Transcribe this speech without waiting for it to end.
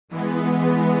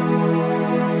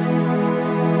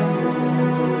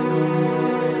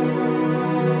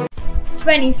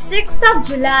26th of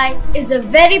July is a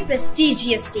very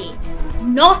prestigious day,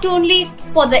 not only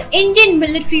for the Indian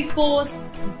military force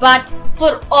but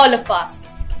for all of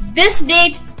us. This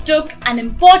date took an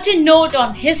important note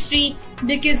on history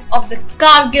because of the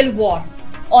Kargil War.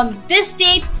 On this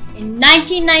date in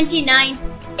 1999,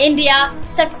 India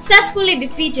successfully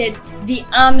defeated the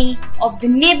army of the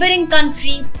neighboring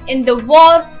country in the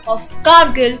War of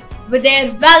Kargil with their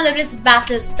valorous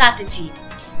battle strategy.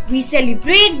 We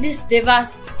celebrate this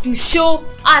Diwas to show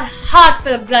our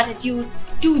heartfelt gratitude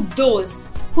to those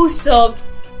who served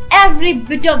every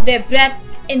bit of their breath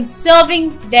in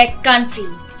serving their country.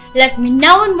 Let me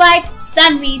now invite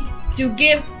Sanmeet to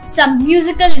give some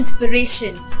musical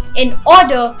inspiration in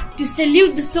order to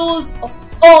salute the souls of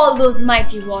all those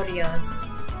mighty warriors.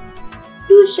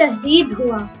 तू शहीद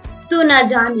हुआ तो न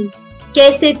जाने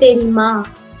कैसे तेरी माँ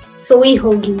सोई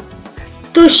होगी।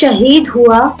 तू शहीद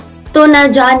हुआ तो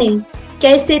न जाने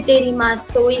कैसे तेरी माँ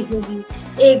सोई होगी।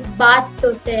 एक बात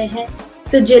तो तय है,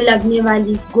 तुझे लगने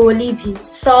वाली गोली भी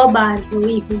 100 बार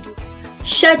रोई होगी।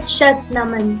 शत शत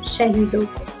नमन शहीदों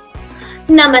को।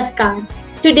 नमस्कार।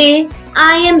 Today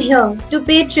I am here to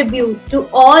pay tribute to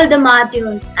all the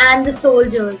martyrs and the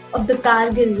soldiers of the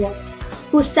Kargil War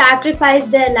who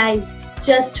sacrificed their lives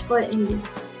just for India.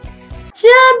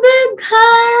 जब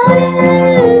घर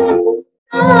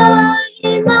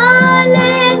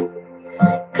हिमालय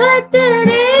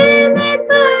खतरे में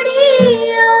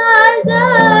पड़ी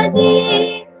आजादी,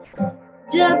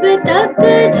 जब तक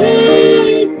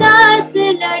थी सांस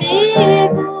लड़े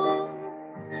वो,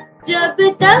 जब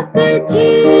तक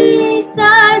थी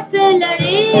सांस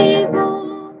लड़े वो,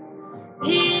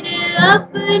 फिर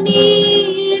अपनी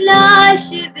लाश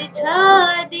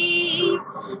बिछा दी,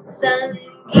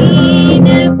 संगीन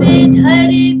पे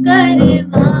धर कर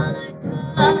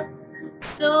माथा,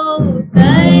 सो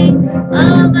गए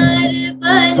अमर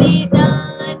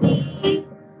बलिदानी।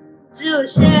 जो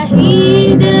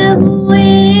शहीद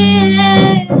हुए हैं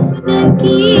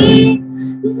उनकी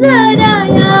जरा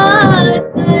याद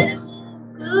करो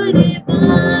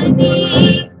कुर्बानी।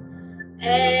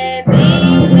 ऐ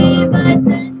मेरे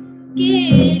वतन के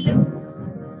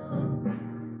लोगों,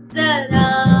 जरा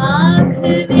आँख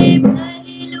में भर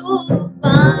लो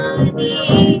पानी।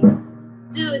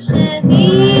 जो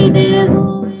शहीद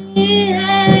हुए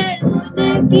हैं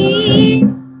उनकी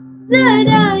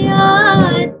जरा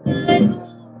याद करो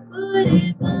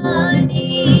कुर्बानी,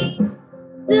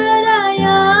 जरा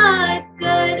याद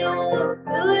करो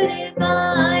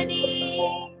कुर्बानी।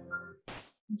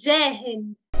 जय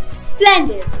Hind.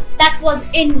 Splendid! That was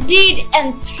indeed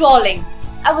enthralling.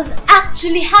 I was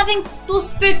actually having those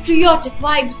patriotic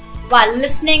vibes while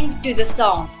listening to the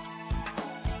song.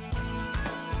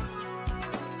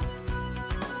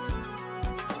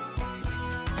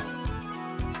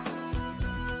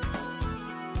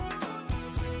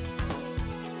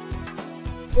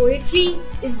 Poetry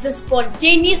is the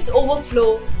spontaneous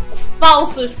overflow of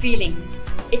powerful feelings.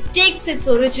 It takes its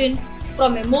origin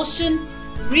from emotion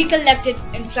recollected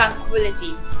in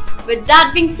tranquility. With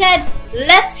that being said,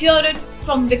 let's hear it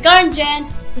from Vikern Jain,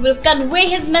 who will convey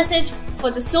his message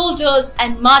for the soldiers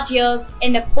and martyrs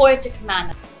in a poetic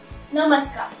manner.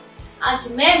 नमस्कार।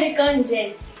 आज मैं विकर्ण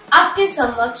जैन आपके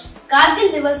समक्ष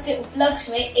कारगिल दिवस के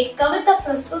उपलक्ष्य में एक कविता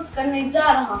प्रस्तुत करने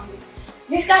जा रहा हूँ,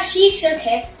 जिसका शीर्षक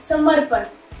है समर्पण।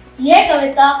 यह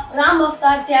कविता राम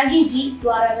अवतार त्यागी जी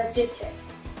द्वारा रचित है।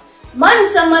 मन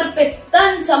समर्पित,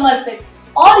 तन समर्पित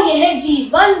और यह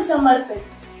जीवन समर्पित।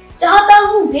 चाहता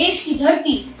हूँ देश की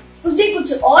धरती तुझे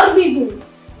कुछ और भी दूं।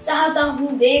 चाहता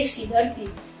हूँ देश की धरती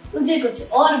तुझे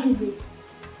कुछ और भी दूं।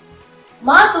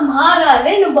 माँ तुम्हारा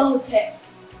ऋण बहुत है,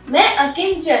 मैं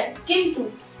अकिंचन किंतु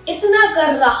इतना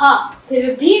कर रहा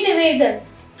फिर भी निवेदन।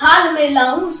 थाल में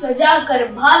लाऊं सजा कर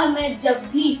भाल में जब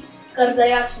भी, कर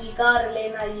दया स्वीकार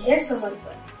लेना यह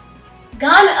समर्पण।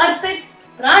 गान अर्पित,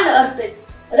 प्राण अर्पित,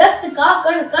 रक्त का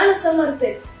कण कण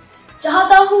समर्पित।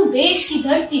 चाहता हूँ देश की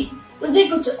धरती तुझे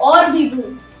कुछ और भी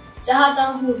दूं। चाहता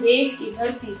हूँ देश की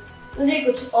धरती तुझे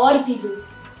कुछ और भी दूं।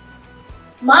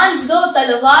 मांझ दो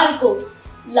तलवार को,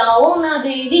 लाओ ना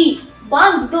देरी,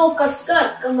 बांध दो कसकर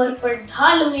कमर पर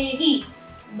ढाल मेरी।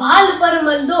 भाल पर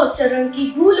मल दो चरण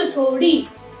की धूल थोड़ी,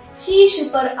 शीश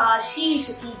पर आशीष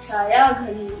की छाया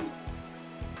घनी।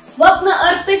 स्वप्न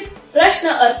अर्पित, प्रश्न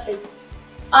अर्पित,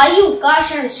 आयु का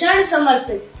क्षण क्षण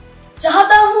समर्पित।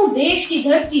 चाहता हूँ देश की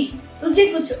धरती तुझे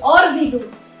कुछ और भी दूं।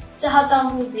 चाहता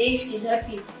हूँ देश की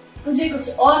धरती तुझे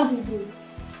कुछ और भी दूं।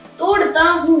 तोड़ता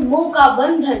हूँ मोह का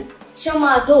बंधन,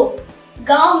 क्षमा दो।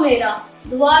 गांव मेरा,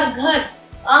 द्वार घर,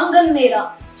 आंगन मेरा,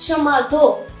 क्षमा दो।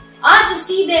 आज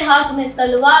सीधे हाथ में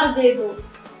तलवार दे दो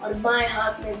और बाएं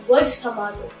हाथ में ध्वज थमा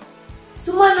दो।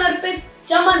 सुमन अर्पित,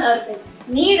 चमन अर्पित,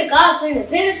 नीड़ का तृण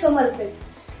तृण समर्पित।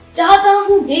 चाहता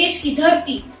हूँ देश की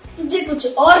धरती तुझे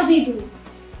कुछ और भी दूं,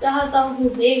 चाहता हूँ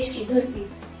देश की धरती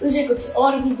तुझे कुछ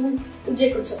और भी दूं, तुझे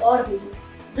कुछ और भी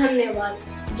दूं।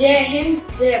 धन्यवाद। जय हिंद,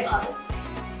 जय Bharat.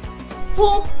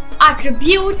 Hope our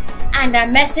tribute and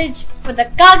our message for the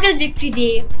Kargil Victory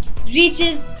Day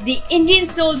reaches the Indian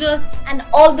soldiers and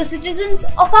all the citizens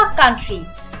of our country.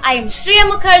 I am Shreya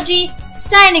Mukherjee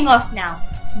signing off now.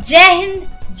 Jai Hind,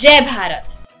 Jai Bharat.